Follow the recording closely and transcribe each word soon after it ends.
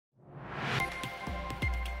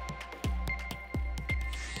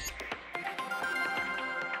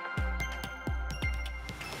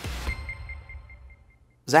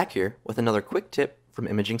Zach here with another quick tip from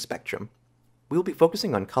Imaging Spectrum. We will be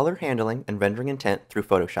focusing on color handling and rendering intent through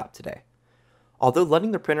Photoshop today. Although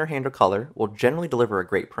letting the printer handle color will generally deliver a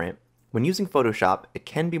great print, when using Photoshop it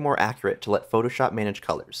can be more accurate to let Photoshop manage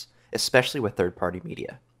colors, especially with third-party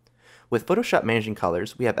media. With Photoshop managing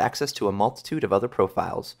colors, we have access to a multitude of other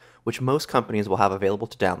profiles, which most companies will have available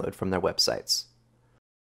to download from their websites.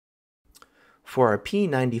 For our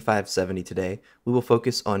P9570 today, we will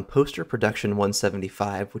focus on Poster Production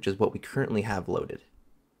 175, which is what we currently have loaded.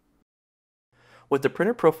 With the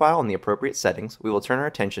printer profile in the appropriate settings, we will turn our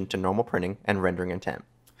attention to normal printing and rendering intent.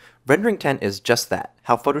 Rendering intent is just that,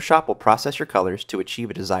 how Photoshop will process your colors to achieve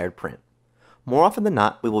a desired print. More often than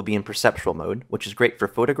not, we will be in perceptual mode, which is great for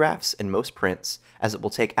photographs and most prints, as it will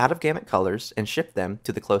take out-of-gamut colors and shift them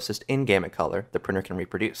to the closest in-gamut color the printer can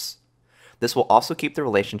reproduce. This will also keep the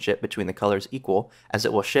relationship between the colors equal, as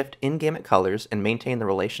it will shift in-gamut colors and maintain the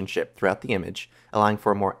relationship throughout the image, allowing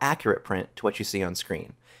for a more accurate print to what you see on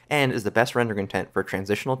screen, and is the best rendering intent for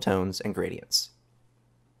transitional tones and gradients.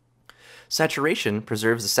 Saturation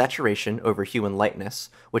preserves the saturation over hue and lightness,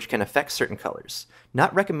 which can affect certain colors.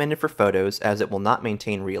 Not recommended for photos as it will not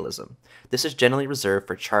maintain realism. This is generally reserved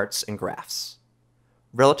for charts and graphs.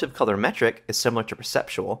 Relative colorimetric is similar to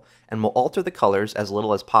perceptual and will alter the colors as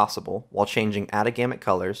little as possible while changing out-of-gamut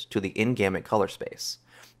colors to the in-gamut color space.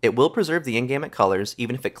 It will preserve the in-gamut colors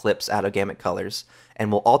even if it clips out-of-gamut colors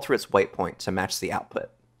and will alter its white point to match the output.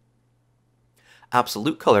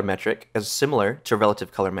 Absolute colorimetric is similar to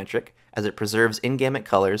relative colorimetric as it preserves in-gamut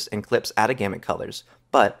colors and clips out-of-gamut colors,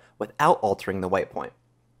 but without altering the white point.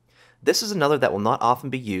 This is another that will not often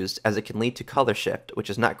be used as it can lead to color shift, which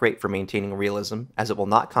is not great for maintaining realism as it will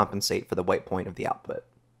not compensate for the white point of the output.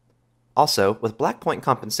 Also, with black point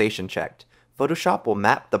compensation checked, Photoshop will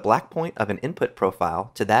map the black point of an input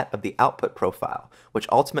profile to that of the output profile, which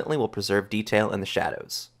ultimately will preserve detail in the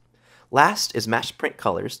shadows. Last is Mast Print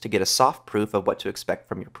colors to get a soft proof of what to expect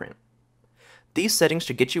from your print. These settings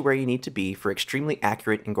should get you where you need to be for extremely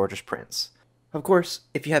accurate and gorgeous prints. Of course,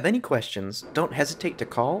 if you have any questions, don't hesitate to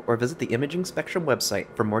call or visit the Imaging Spectrum website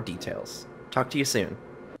for more details. Talk to you soon.